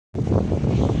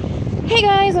Hey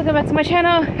guys, welcome back to my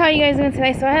channel. How are you guys doing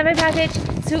today? So I have a package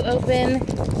to open.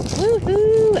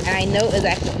 Woohoo! And I know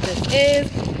exactly what this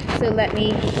is. So let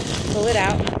me pull it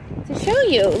out to show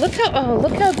you. Look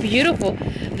how beautiful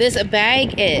this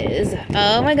bag is.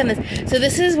 Oh my goodness. So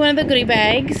this is one of the goodie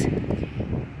bags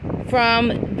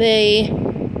from the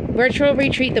virtual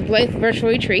retreat, the Blythe virtual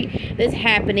retreat that's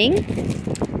happening.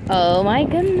 Oh my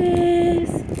goodness.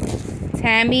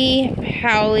 Tammy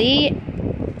Powley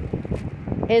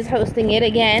is hosting it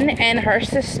again, and her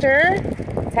sister,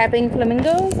 Tapping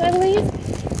Flamingos, I believe.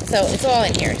 So it's all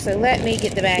in here. So let me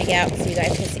get the bag out so you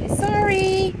guys can see.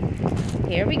 Sorry.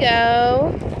 Here we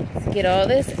go. Let's get all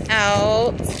this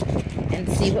out and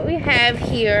see what we have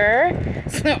here.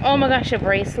 So, oh my gosh, a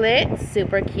bracelet.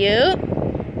 Super cute.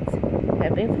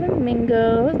 Tapping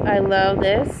Flamingos. I love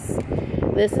this.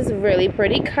 This is a really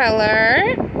pretty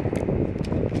color.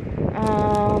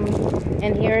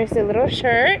 And here's the little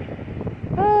shirt.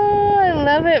 Oh, I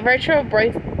love it. Virtual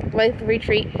Blythe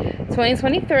Retreat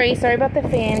 2023. Sorry about the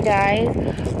fan, guys.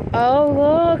 Oh,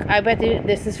 look. I bet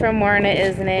this is from Marna,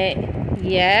 isn't it?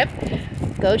 Yep.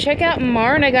 Go check out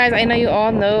Marna, guys. I know you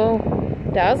all know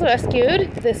Dolls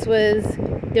Rescued. This was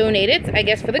donated, I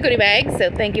guess, for the goodie bag. So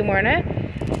thank you, Marna.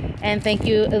 And thank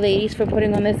you, ladies, for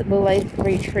putting on this Blythe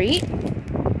Retreat.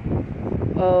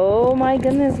 Oh, my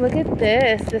goodness. Look at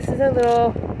this. This is a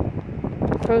little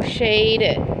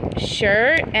crocheted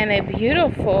shirt and a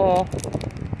beautiful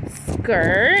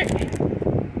skirt.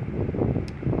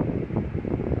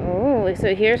 Oh,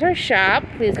 so here's her shop.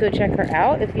 Please go check her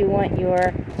out if you want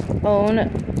your own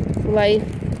Blythe,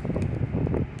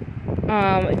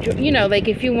 you know, like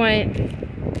if you want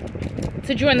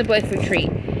to join the Blythe Retreat.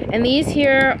 And these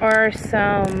here are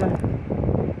some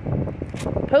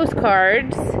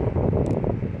postcards.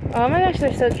 Oh my gosh,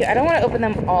 they're so cute. I don't want to open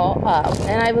them all up.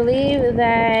 And I believe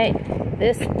that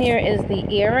this here is the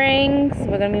earrings.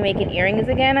 We're going to be making earrings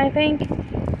again, I think.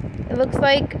 It looks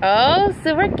like, oh,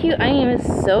 super cute. I am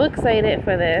so excited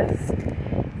for this.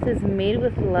 This is made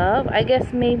with love. I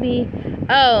guess maybe,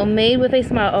 oh, made with a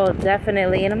smile. Oh,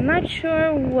 definitely. And I'm not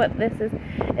sure what this is.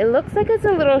 It looks like it's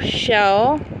a little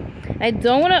shell. I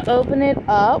don't want to open it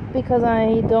up because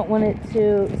I don't want it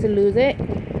to lose it.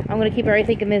 I'm going to keep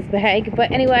everything in this bag.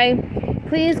 But anyway,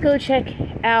 please go check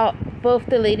out both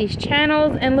the ladies'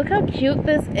 channels. And look how cute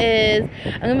this is.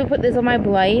 I'm going to put this on my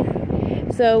Blythe.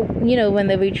 So, you know, when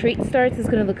the retreat starts, it's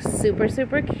going to look super,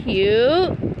 super cute.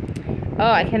 Oh,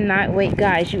 I cannot wait,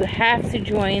 guys. You have to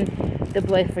join the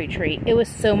Blythe retreat. It was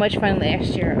so much fun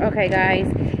last year. Okay, guys.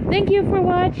 Thank you for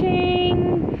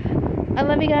watching. I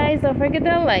love you guys. Don't forget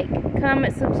to like,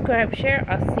 comment, subscribe, share.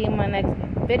 I'll see you in my next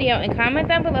video, and comment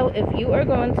down below if you are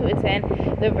going to attend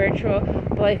the virtual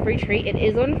Blythe retreat. It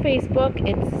is on Facebook.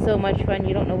 It's so much fun.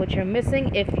 You don't know what you're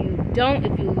missing. If you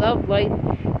love Blythe,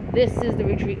 this is the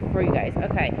retreat for you guys.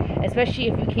 Okay, especially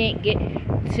if you can't get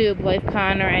to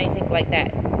BlytheCon or anything like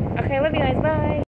that. Okay, love you guys. Bye.